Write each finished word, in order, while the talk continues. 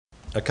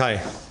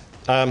Okay,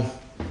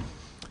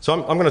 so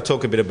I'm going to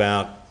talk a bit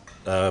about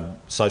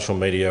social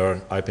media,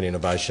 open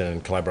innovation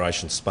and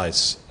collaboration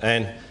space.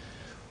 And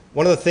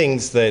one of the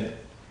things that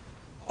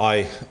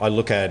I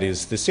look at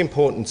is this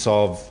importance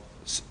of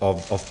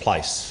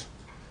place.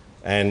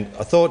 And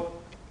I thought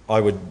I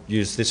would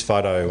use this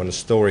photo and a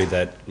story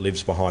that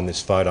lives behind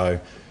this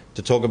photo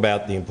to talk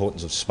about the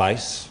importance of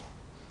space,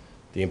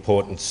 the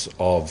importance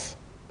of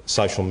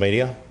social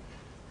media,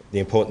 the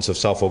importance of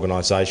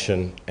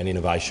self-organisation and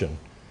innovation.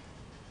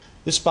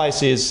 This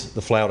space is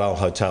the Flowerdale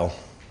Hotel.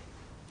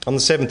 On the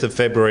 7th of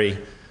February,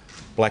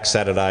 Black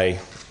Saturday,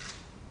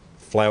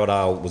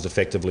 Flowerdale was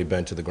effectively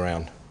burnt to the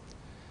ground.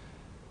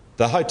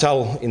 The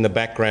hotel in the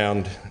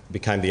background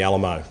became the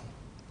Alamo,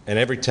 and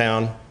every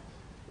town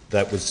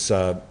that was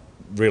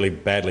really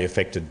badly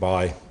affected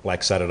by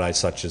Black Saturday,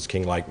 such as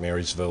Kinglake,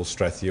 Marysville,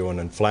 Strathewen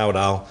and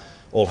Flowerdale,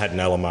 all had an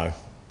Alamo.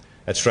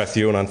 At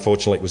Strathewen,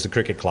 unfortunately, it was the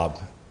cricket club.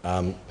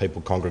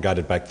 People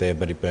congregated back there,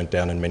 but it burnt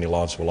down and many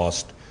lives were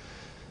lost.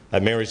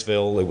 At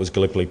Marysville, it was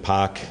Gallipoli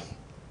Park.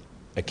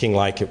 At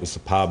Kinglake, it was the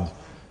pub.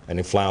 And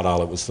in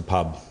Flowerdale, it was the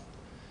pub.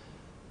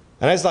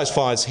 And as those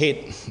fires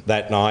hit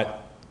that night,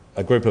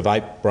 a group of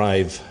 8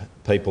 brave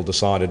people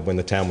decided, when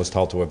the town was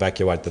told to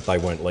evacuate, that they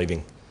weren't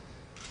leaving.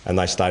 And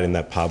they stayed in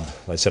that pub.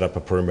 They set up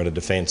a perimeter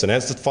defence. And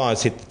as the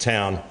fires hit the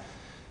town,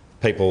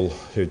 people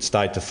who'd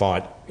stayed to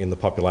fight in the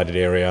populated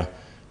area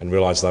and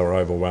realised they were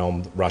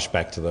overwhelmed rushed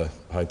back to the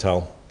hotel.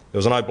 There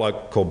was an old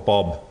bloke called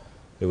Bob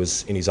who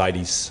was in his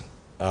 80s.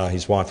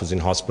 His wife was in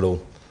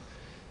hospital.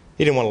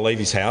 He didn't want to leave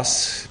his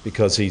house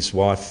because he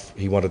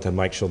wanted to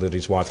make sure that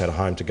his wife had a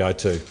home to go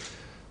to.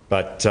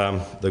 But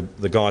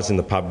the guys in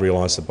the pub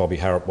realised that Bobby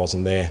Harrop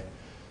wasn't there,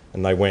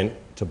 and they went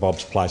to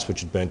Bob's place, which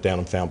had burnt down,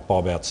 and found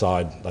Bob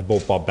outside. They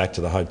brought Bob back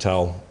to the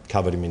hotel,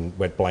 covered him in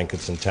wet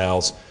blankets and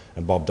towels,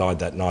 and Bob died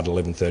that night at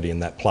 11:30 in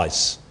that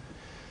place.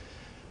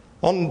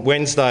 On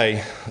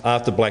Wednesday,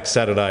 after Black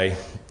Saturday,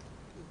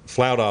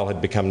 Flowerdale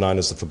had become known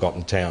as the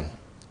Forgotten Town.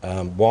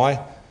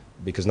 Why?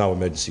 Because no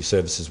emergency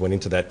services went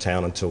into that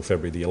town until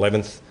February the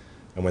 11th,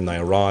 and when they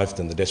arrived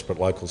and the desperate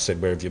locals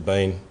said, "Where have you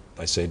been?"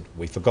 they said,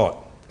 "We forgot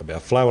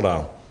about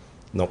Flowerdale,"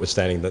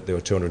 notwithstanding that there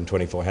were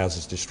 224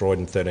 houses destroyed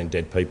and 13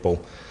 dead people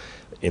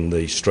in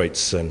the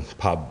streets and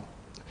pub.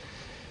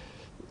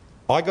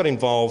 I got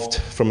involved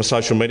from a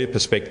social media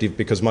perspective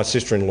because my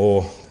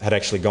sister-in-law had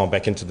actually gone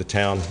back into the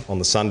town on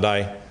the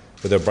Sunday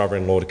with her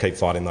brother-in-law to keep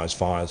fighting those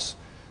fires.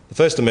 The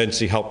first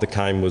emergency help that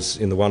came was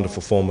in the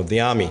wonderful form of the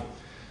Army,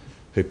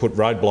 who put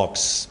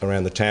roadblocks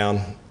around the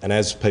town, and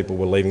as people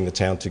were leaving the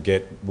town to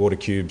get water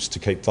cubes to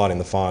keep fighting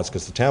the fires,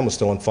 because the town was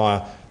still on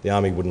fire, the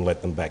Army wouldn't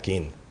let them back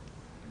in.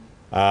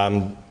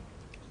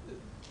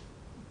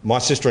 My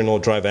sister-in-law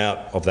drove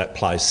out of that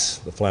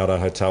place, the Flowerdale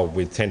Hotel,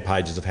 with 10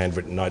 pages of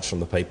handwritten notes from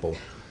the people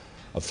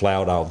of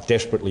Flowerdale,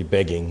 desperately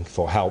begging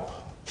for help,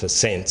 for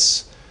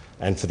sense,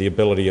 and for the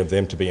ability of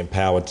them to be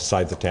empowered to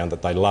save the town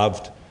that they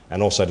loved,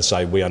 and also to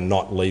say, "We are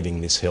not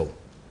leaving this hill."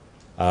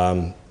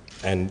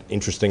 And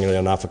interestingly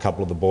enough, a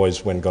couple of the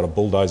boys, when got a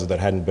bulldozer that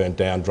hadn't burnt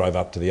down, drove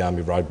up to the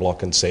Army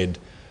roadblock and said,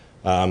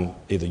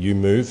 "Either you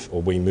move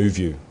or we move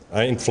you."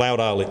 In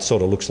Flowerdale, it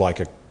sort of looks like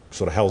a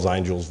sort of Hells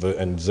Angels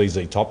and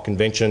ZZ Top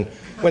convention.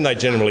 When they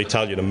generally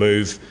tell you to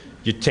move,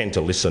 you tend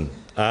to listen.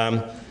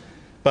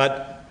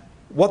 But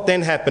what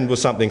then happened was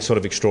something sort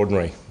of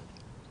extraordinary.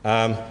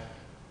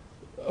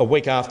 A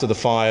week after the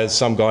fires,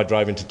 some guy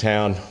drove into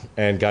town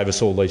and gave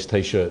us all these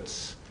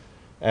T-shirts.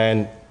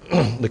 And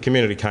the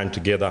community came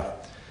together.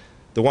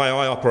 The way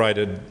I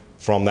operated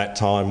from that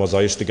time was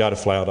I used to go to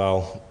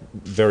Flowerdale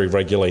very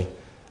regularly,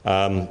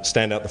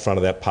 stand out the front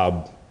of that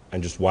pub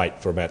and just wait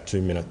for about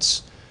 2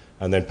 minutes.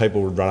 And then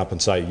people would run up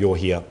and say, "You're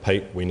here,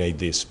 Pete, we need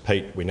this.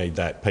 Pete, we need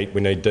that. Pete,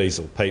 we need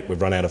diesel. Pete,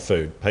 we've run out of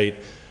food. Pete,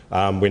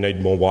 we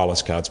need more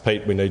wireless cards.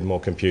 Pete, we need more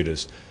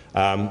computers."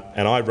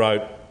 And I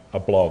wrote a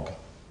blog,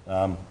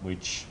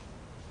 which,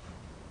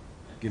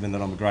 given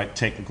that I'm a great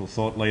technical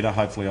thought leader,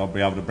 hopefully I'll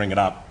be able to bring it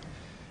up.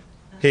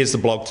 Here's the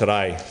blog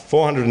today.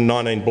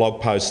 419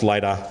 blog posts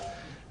later,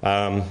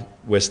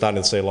 we're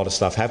starting to see a lot of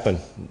stuff happen.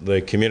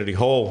 The community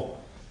hall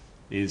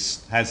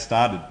has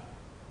started.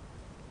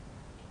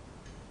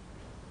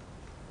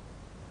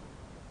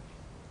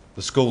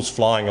 The school's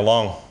flying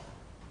along.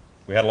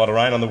 We had a lot of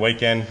rain on the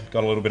weekend,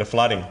 got a little bit of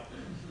flooding.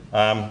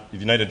 If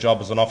you need a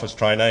job as an office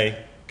trainee,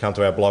 come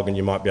to our blog and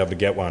you might be able to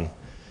get one.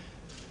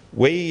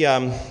 We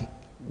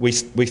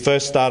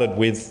first started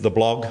with the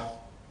blog,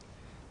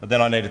 but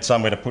then I needed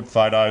somewhere to put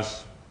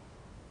photos.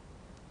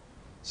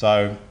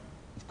 So,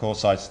 of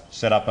course, I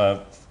set up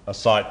a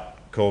site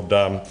called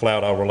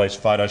Flowerdale Release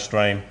Photo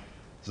Stream.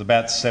 There's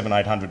about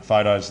 700-800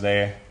 photos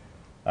there,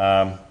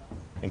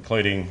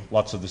 including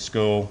lots of the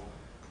school.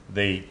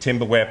 The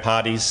timberware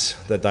parties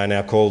that they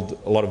now called,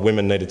 a lot of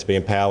women needed to be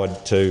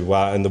empowered to,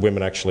 and the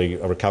women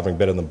actually are recovering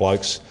better than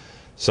blokes.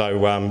 So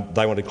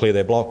they wanted to clear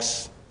their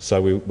blocks.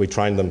 So we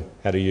trained them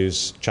how to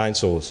use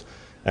chainsaws.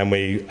 And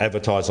we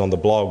advertised on the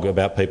blog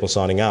about people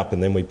signing up,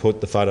 and then we put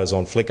the photos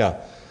on Flickr.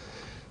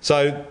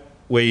 So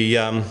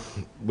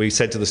we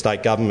said to the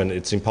state government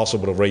it's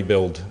impossible to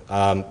rebuild.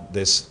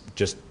 There's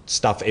just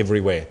stuff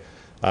everywhere.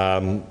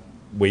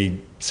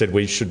 We said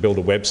we should build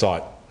a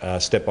website,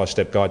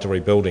 step-by-step guide to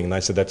rebuilding, and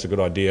they said that's a good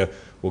idea,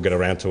 we'll get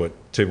around to it.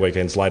 2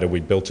 weekends later we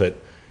built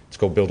it. It's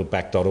called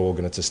builditback.org,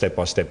 and it's a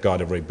step-by-step guide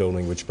of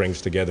rebuilding which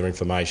brings together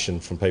information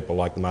from people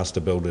like the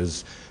Master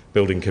Builders,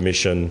 Building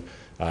Commission,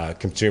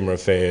 Consumer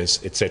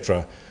Affairs,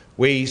 etc.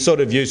 We sort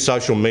of use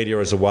social media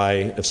as a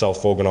way of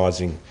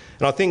self-organising.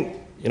 And I think,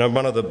 you know,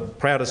 one of the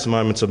proudest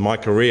moments of my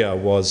career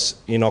was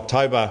in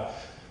October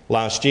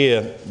last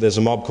year. There's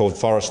a mob called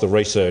Forrester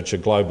Research, a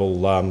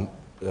global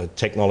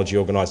technology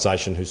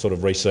organisation who sort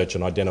of research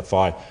and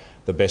identify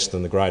the best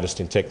and the greatest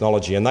in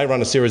technology, and they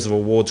run a series of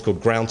awards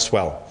called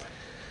Groundswell.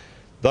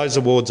 Those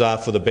awards are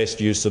for the best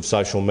use of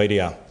social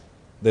media.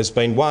 There's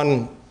been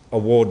one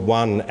award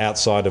won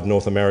outside of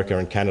North America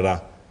and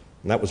Canada,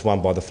 and that was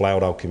won by the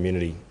Flowerdale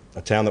community,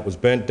 a town that was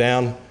burnt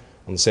down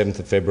on the 7th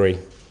of February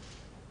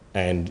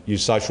and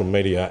used social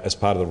media as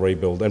part of the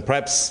rebuild. And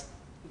perhaps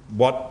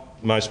what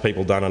most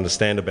people don't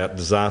understand about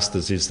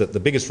disasters is that the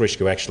biggest risk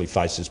you actually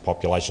face is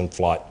population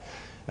flight.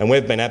 And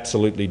we've been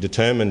absolutely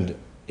determined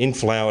in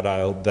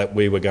Flowerdale that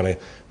we were going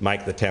to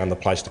make the town the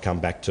place to come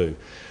back to.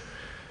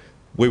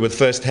 We were the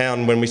first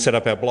town, when we set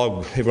up our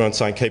blog, everyone's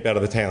saying keep out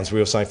of the towns. We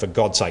were saying for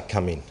God's sake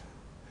come in.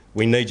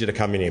 We need you to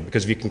come in here,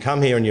 because if you can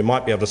come here and you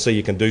might be able to see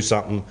you can do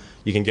something,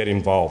 you can get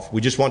involved.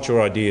 We just want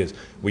your ideas.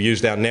 We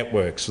used our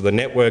networks, the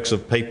networks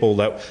of people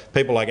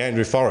like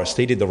Andrew Forrest.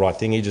 He did the right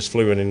thing. He just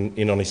flew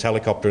in on his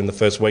helicopter in the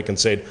first week and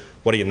said,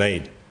 what do you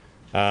need?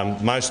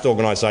 Most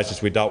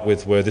organisations we dealt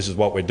with were, this is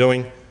what we're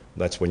doing.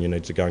 That's when you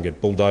need to go and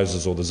get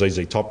bulldozers or the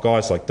ZZ Top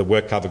guys, like the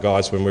work cover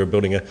guys when we were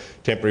building a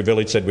temporary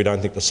village said we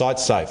don't think the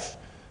site's safe.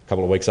 A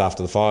couple of weeks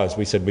after the fires,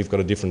 we said we've got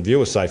a different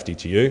view of safety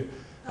to you.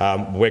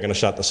 We're going to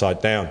shut the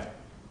site down.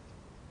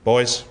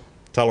 Boys,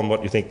 tell them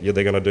what you think they're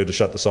going to do to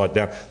shut the site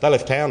down. They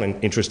left town,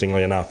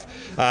 interestingly enough.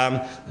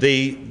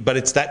 But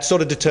it's that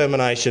sort of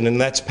determination, and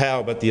that's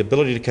power, but the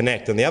ability to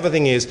connect. And the other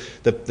thing is,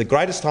 the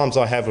greatest times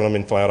I have when I'm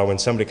in Flowerdale, when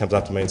somebody comes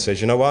up to me and says,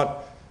 you know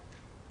what,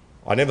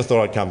 I never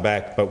thought I'd come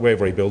back, but we're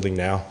rebuilding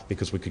now,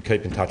 because we could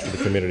keep in touch with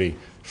the community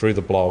through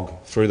the blog,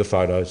 through the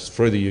photos,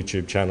 through the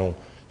YouTube channel,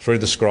 through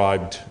the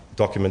scribed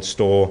document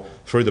store,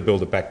 through the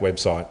Build It Back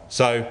website.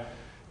 So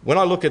when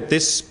I look at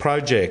this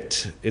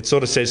project, it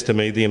sort of says to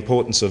me the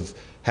importance of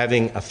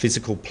having a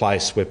physical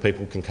place where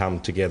people can come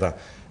together.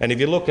 And if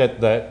you look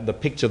at the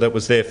picture that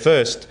was there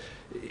first,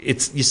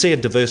 you see a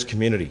diverse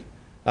community.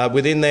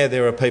 Within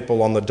there are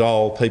people on the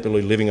dole, people who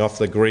are living off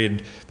the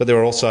grid, but there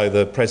are also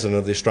the president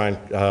of the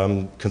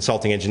Australian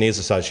Consulting Engineers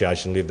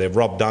Association lived there.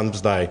 Rob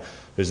Dunsday,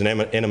 who's an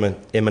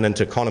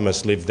eminent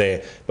economist, lived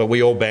there. But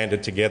we all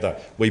banded together.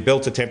 We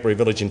built a temporary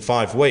village in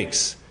 5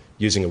 weeks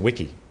using a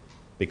wiki,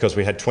 because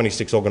we had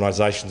 26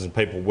 organisations and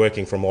people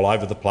working from all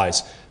over the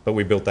place, but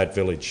we built that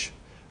village.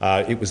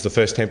 It was the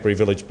first temporary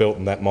village built,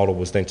 and that model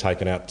was then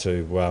taken out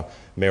to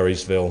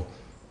Marysville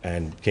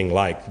and King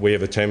Lake. We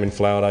have a term in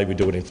Flowerdale, we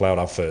do it in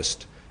Flowerdale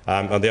first.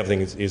 And the other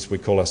thing is we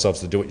call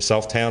ourselves the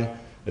do-it-yourself town.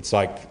 It's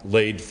like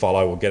lead,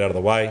 follow, or get out of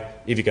the way.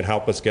 If you can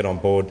help us, get on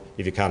board.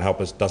 If you can't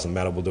help us, doesn't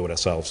matter, we'll do it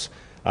ourselves.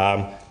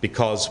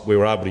 Because we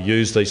were able to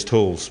use these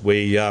tools.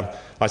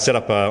 I set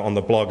up on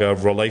the blog a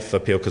relief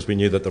appeal because we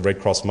knew that the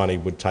Red Cross money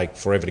would take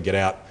forever to get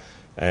out.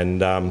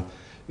 And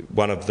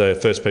one of the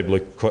first people who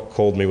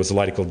called me was a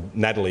lady called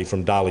Natalie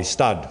from Darley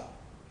Stud.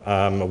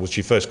 Well,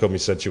 she first called me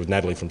and said she was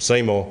Natalie from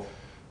Seymour.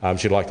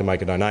 She'd like to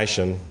make a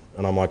donation.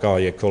 And I'm like, oh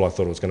yeah, cool. I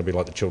thought it was going to be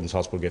like the Children's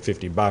Hospital, get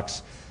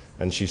 $50.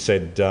 And she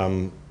said,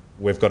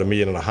 we've got $1.5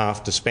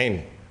 million to spend.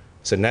 I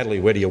said, Natalie,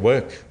 where do you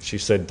work? She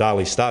said,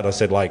 Darley Stud. I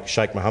said, like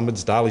Sheikh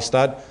Mohammed's Darley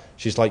Stud?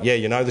 She's like, yeah,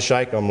 you know the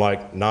Sheikh? I'm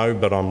like, no,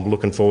 but I'm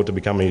looking forward to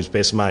becoming his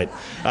best mate.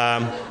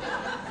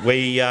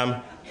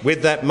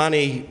 With that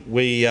money,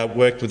 we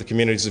worked with the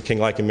communities of King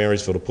Lake and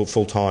Marysville to put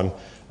full-time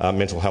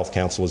mental health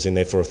counsellors in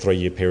there for a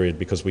 3-year period,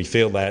 because we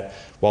feel that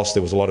whilst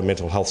there was a lot of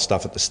mental health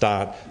stuff at the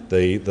start,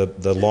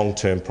 the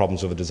long-term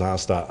problems of a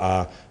disaster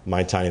are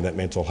maintaining that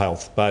mental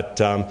health. But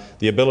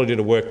the ability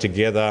to work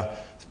together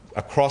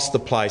across the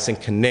place and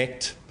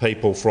connect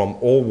people from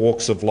all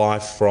walks of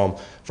life,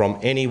 from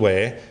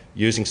anywhere,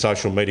 using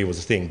social media was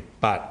a thing.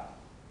 But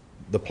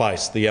the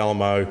place, the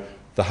Alamo,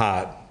 the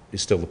heart,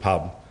 is still the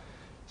pub.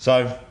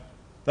 So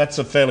that's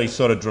a fairly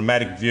sort of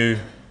dramatic view,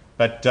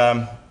 but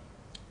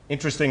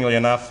interestingly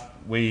enough,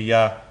 we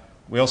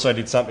also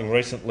did something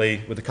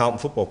recently with the Carlton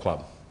Football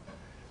Club.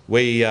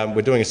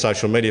 We're doing a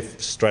social media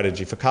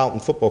strategy for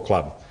Carlton Football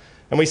Club,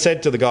 and we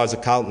said to the guys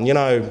at Carlton, you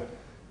know,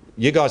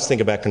 you guys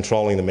think about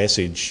controlling the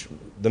message.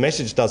 The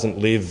message doesn't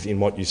live in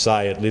what you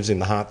say, it lives in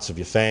the hearts of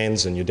your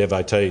fans and your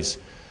devotees.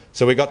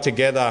 So we got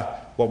together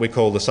what we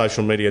call the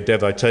social media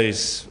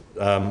devotees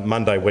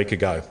Monday week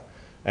ago,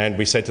 and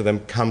we said to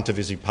them, come to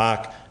Visy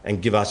Park and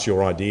give us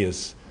your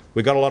ideas.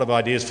 We got a lot of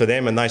ideas for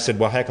them, and they said,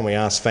 well, how can we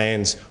ask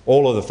fans,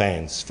 all of the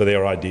fans, for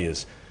their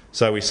ideas?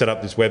 So we set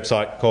up this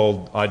website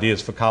called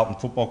Ideas for Carlton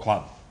Football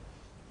Club.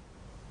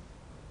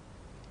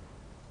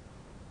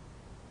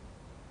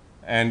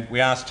 and we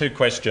asked two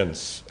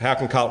questions. How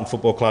can Carlton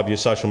Football Club use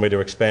social media to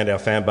expand our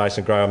fan base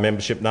and grow our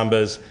membership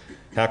numbers?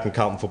 How can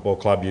Carlton Football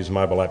Club use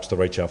mobile apps to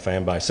reach our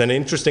fan base? And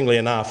interestingly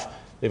enough,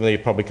 even though you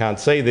probably can't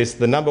see this,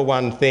 the number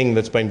one thing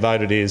that's been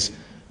voted is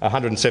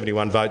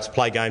 171 votes,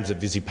 play games at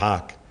Visy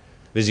Park.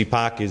 Visy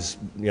Park is,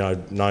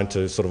 known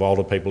to sort of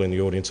older people in the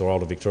audience or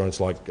older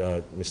Victorians like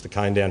Mr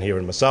Kane down here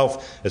and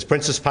myself as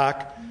Princess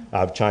Park.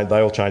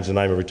 They all change the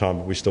name every time,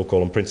 but we still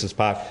call them Princess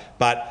Park.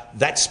 But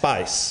that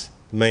space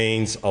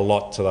means a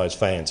lot to those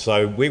fans.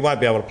 So we won't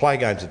be able to play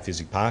games at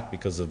Visy Park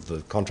because of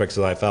the contracts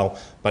of the AFL,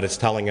 but it's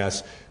telling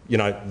us,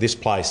 this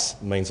place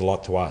means a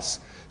lot to us.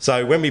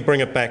 So when we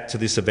bring it back to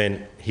this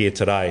event here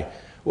today,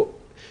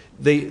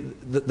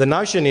 the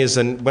notion is,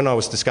 and when I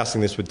was discussing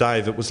this with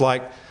Dave, it was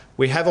like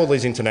we have all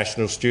these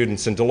international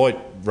students, and Deloitte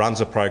runs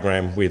a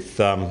program with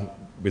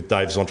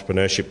Dave's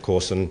entrepreneurship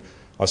course, and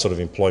I sort of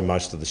employ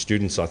most of the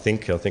students, I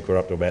think. I think we're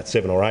up to about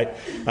 7 or 8.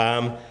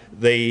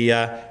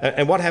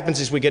 And what happens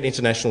is we get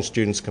international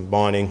students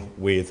combining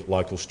with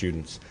local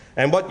students.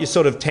 And what you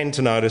sort of tend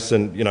to notice,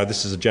 and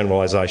this is a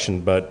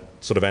generalisation but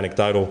sort of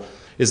anecdotal,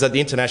 is that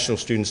the international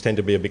students tend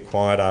to be a bit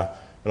quieter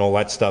and all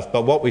that stuff.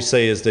 But what we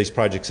see as these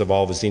projects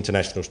evolve is the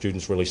international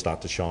students really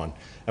start to shine.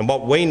 And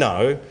what we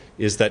know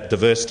is that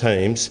diverse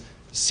teams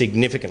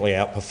significantly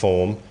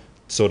outperform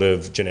sort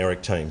of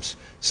generic teams.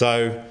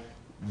 So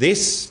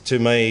this, to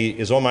me,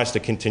 is almost a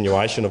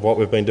continuation of what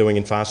we've been doing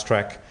in Fast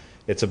Track.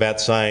 It's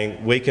about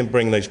saying we can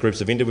bring these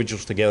groups of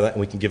individuals together and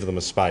we can give them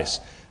a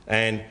space.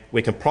 And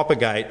we can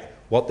propagate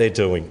what they're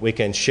doing. We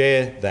can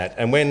share that.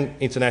 And when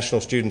international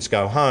students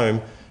go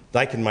home,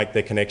 they can make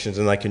their connections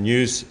and they can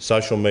use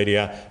social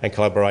media and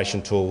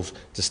collaboration tools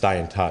to stay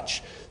in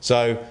touch.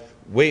 So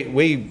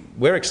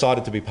we're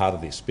excited to be part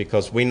of this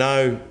because we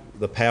know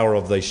the power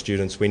of these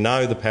students, we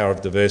know the power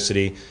of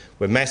diversity,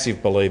 we're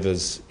massive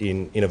believers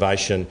in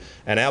innovation,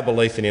 and our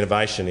belief in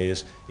innovation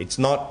is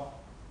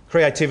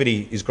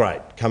creativity is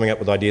great, coming up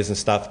with ideas and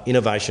stuff.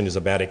 Innovation is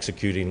about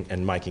executing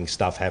and making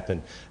stuff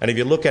happen. And if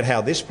you look at how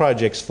this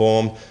project's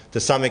formed, to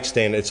some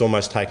extent it's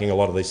almost taking a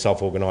lot of these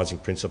self-organising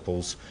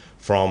principles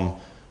from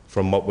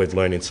what we've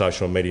learned in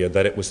social media,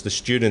 that it was the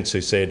students who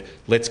said,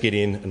 let's get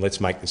in and let's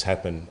make this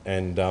happen.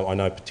 And I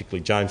know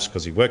particularly James,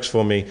 because he works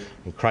for me,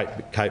 and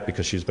Kate,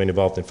 because she's been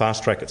involved in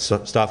Fast Track and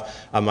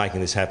stuff, are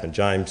making this happen.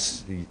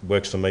 James, he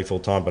works for me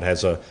full time, but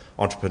has an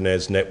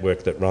entrepreneurs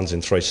network that runs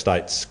in 3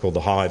 states called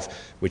The Hive,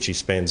 which he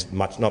spends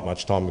not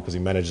much time because he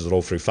manages it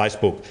all through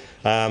Facebook.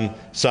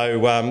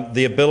 So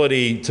the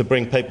ability to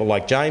bring people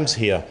like James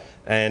here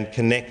and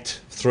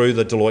connect through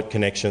the Deloitte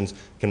connections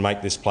can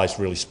make this place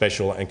really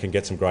special and can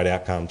get some great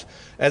outcomes.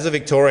 As a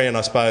Victorian,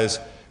 I suppose,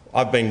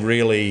 I've been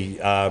really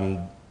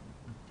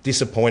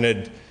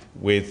disappointed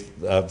with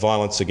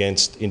violence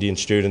against Indian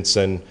students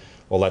and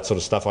all that sort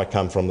of stuff. I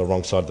come from the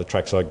wrong side of the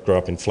tracks. I grew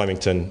up in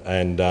Flemington,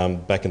 and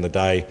back in the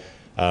day,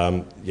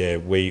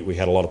 we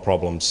had a lot of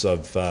problems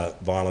of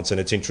violence, and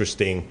it's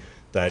interesting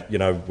that,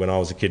 when I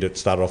was a kid, it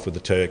started off with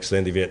the Turks,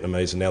 then the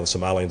Vietnamese, and now the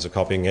Somalians are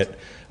copying it.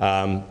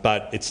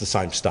 But it's the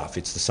same stuff.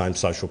 It's the same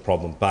social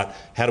problem. But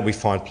how do we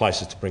find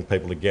places to bring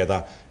people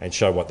together and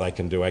show what they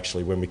can do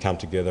actually when we come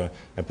together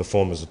and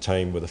perform as a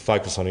team with a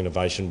focus on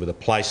innovation, with a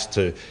place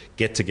to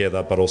get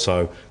together, but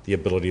also the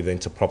ability then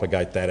to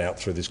propagate that out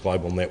through this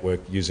global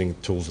network using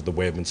tools of the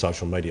web and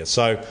social media.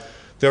 So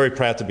very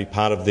proud to be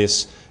part of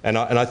this. And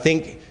I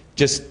think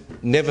just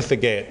never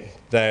forget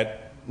that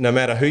no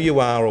matter who you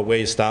are or where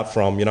you start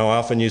from, I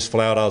often use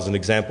Floudale as an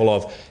example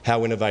of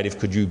how innovative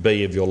could you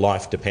be if your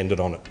life depended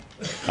on it.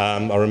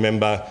 I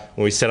remember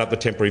when we set up the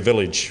temporary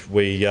village,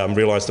 we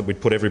realised that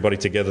we'd put everybody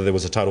together. There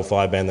was a total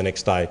fire ban the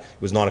next day. It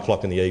was 9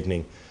 o'clock in the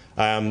evening.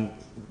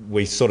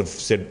 We sort of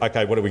said,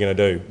 OK, what are we going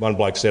to do? One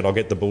bloke said, I'll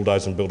get the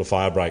bulldozer and build a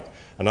fire break.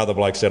 Another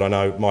bloke said, I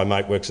know my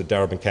mate works at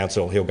Darebin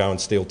Council, he'll go and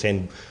steal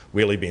 10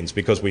 wheelie bins,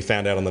 because we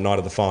found out on the night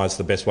of the fires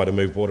the best way to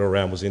move water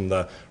around was in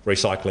the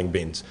recycling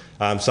bins.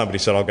 Somebody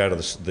said, I'll go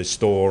to the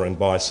store and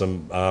buy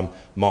some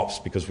mops,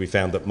 because we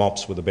found that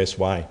mops were the best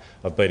way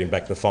of beating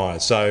back the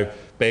fires. So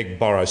beg,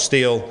 borrow,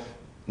 steal.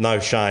 No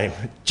shame,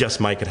 just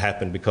make it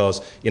happen,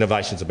 because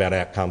innovation's about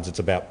outcomes, it's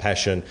about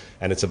passion,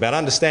 and it's about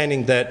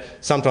understanding that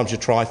sometimes you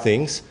try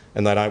things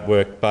and they don't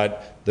work,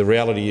 but the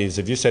reality is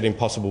if you set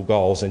impossible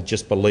goals and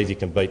just believe you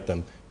can beat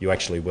them, you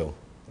actually will.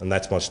 And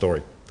that's my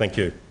story. Thank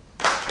you.